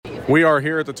We are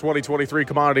here at the 2023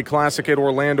 Commodity Classic at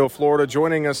Orlando, Florida.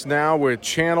 Joining us now with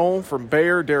Channel from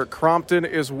Bayer, Derek Crompton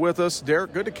is with us.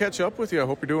 Derek, good to catch up with you. I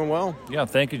hope you're doing well. Yeah,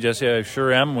 thank you, Jesse. I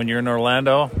sure am. When you're in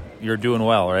Orlando, you're doing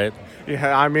well, right?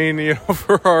 Yeah, I mean,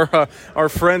 for our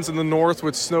friends in the north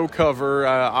with snow cover,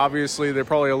 obviously they're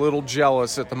probably a little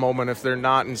jealous at the moment if they're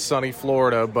not in sunny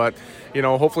Florida. But,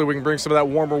 hopefully we can bring some of that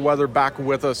warmer weather back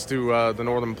with us to the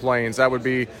northern plains. I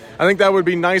think that would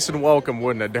be nice and welcome,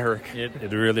 wouldn't it, Derek?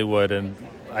 It really would. And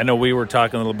I know we were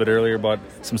talking a little bit earlier about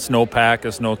some snowpack,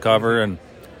 a snow cover, and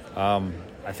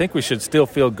I think we should still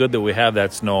feel good that we have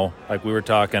that snow, like we were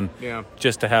talking,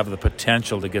 just to have the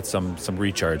potential to get some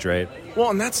recharge, right? Well,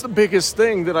 and that's the biggest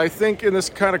thing that I think in this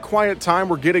kind of quiet time,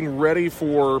 we're getting ready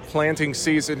for planting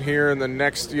season here in the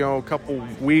next, couple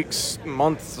weeks,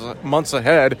 months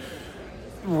ahead.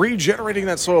 Regenerating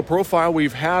that soil profile.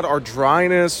 We've had our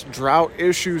dryness, drought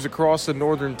issues across the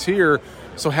northern tier.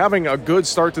 So having a good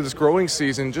start to this growing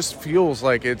season just feels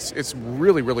like it's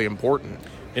really, really important.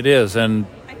 It is, and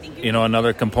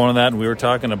another component of that, and we were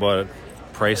talking about it,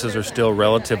 prices are still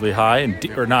relatively high,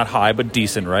 or not high, but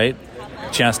decent, right?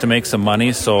 Chance to make some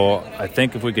money. So I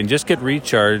think if we can just get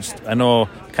recharged, I know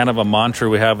kind of a mantra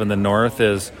we have in the north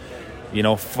is,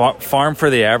 farm for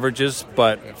the averages,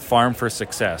 but farm for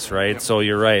success, right? Yep. So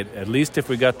you're right. At least if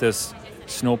we got this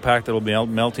snowpack that will be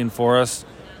melting for us,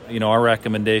 our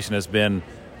recommendation has been,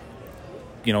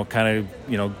 go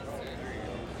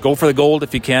for the gold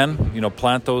if you can.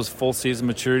 Plant those full season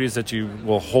maturities that you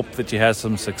will hope that you have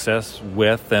some success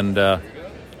with. And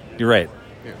you're right.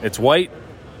 Yeah. It's white,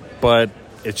 but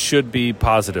it should be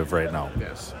positive right now.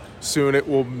 Yes. Soon it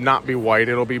will not be white.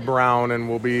 It'll be brown, and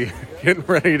we'll be getting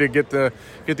ready to get the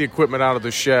equipment out of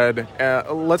the shed.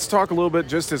 Let's talk a little bit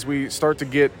just as we start to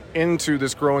get into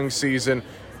this growing season.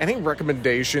 Any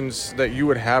recommendations that you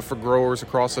would have for growers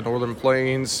across the northern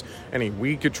plains? Any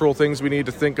weed control things we need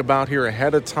to think about here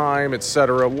ahead of time, et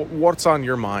cetera? What's on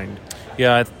your mind?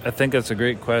 Yeah, I think that's a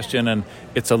great question, and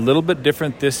it's a little bit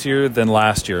different this year than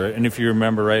last year. And if you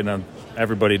remember right now,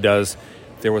 everybody does,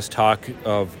 there was talk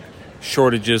of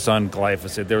shortages on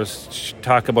glyphosate. There was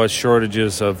talk about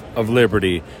shortages of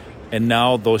Liberty. And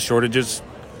now those shortages,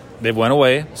 they've went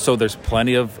away. So there's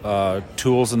plenty of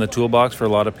tools in the toolbox for a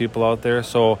lot of people out there.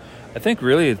 So I think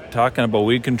really talking about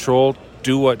weed control,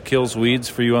 do what kills weeds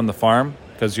for you on the farm,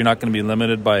 because you're not going to be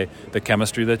limited by the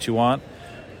chemistry that you want.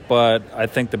 But I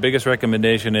think the biggest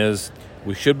recommendation is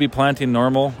we should be planting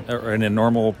normal, or in a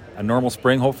normal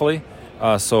spring, hopefully.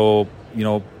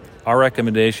 Our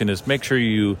recommendation is make sure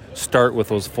you start with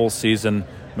those full season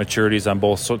maturities on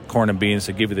both corn and beans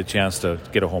to give you the chance to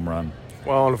get a home run.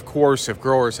 Well, and of course, if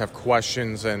growers have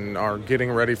questions and are getting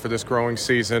ready for this growing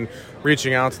season,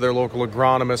 reaching out to their local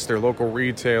agronomist, their local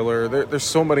retailer, there's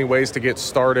so many ways to get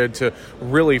started to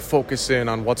really focus in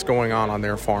on what's going on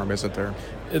their farm, isn't there?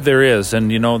 There is.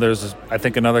 And, there's, I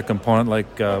think, another component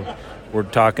like we're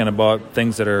talking about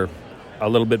things that are a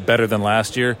little bit better than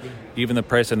last year. Even the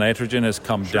price of nitrogen has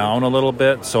come down a little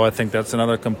bit. So I think that's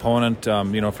another component,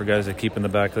 for guys to keep in the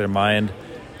back of their mind.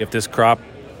 If this crop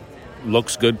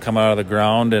looks good coming out of the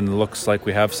ground and looks like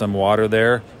we have some water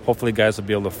there, hopefully guys will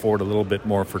be able to afford a little bit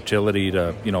more fertility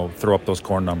to, throw up those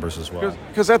corn numbers as well.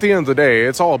 Because at the end of the day,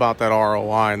 it's all about that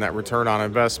ROI and that return on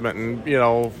investment. And,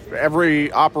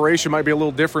 every operation might be a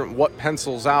little different what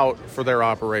pencils out for their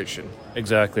operation.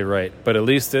 Exactly right. But at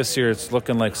least this year it's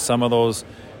looking like some of those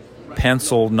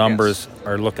pencil numbers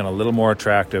are looking a little more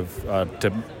attractive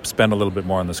to spend a little bit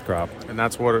more on this crop. And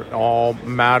that's what it all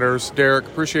matters. Derek,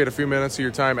 appreciate a few minutes of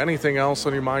your time. Anything else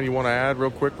on your mind you want to add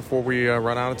real quick before we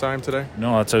run out of time today?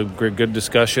 No, that's a good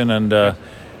discussion. And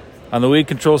on the weed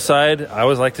control side, I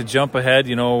always like to jump ahead.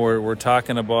 We're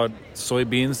talking about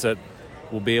soybeans that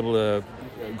will be able to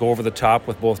go over the top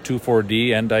with both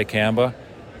 2,4-D and dicamba.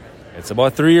 It's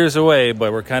about 3 years away,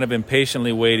 but we're kind of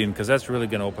impatiently waiting because that's really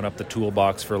going to open up the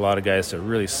toolbox for a lot of guys to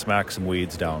really smack some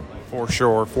weeds down. For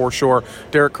sure.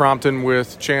 Derek Crompton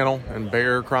with Channel and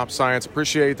Bayer Crop Science.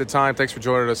 Appreciate the time. Thanks for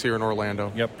joining us here in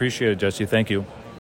Orlando. Yep, appreciate it, Jesse. Thank you.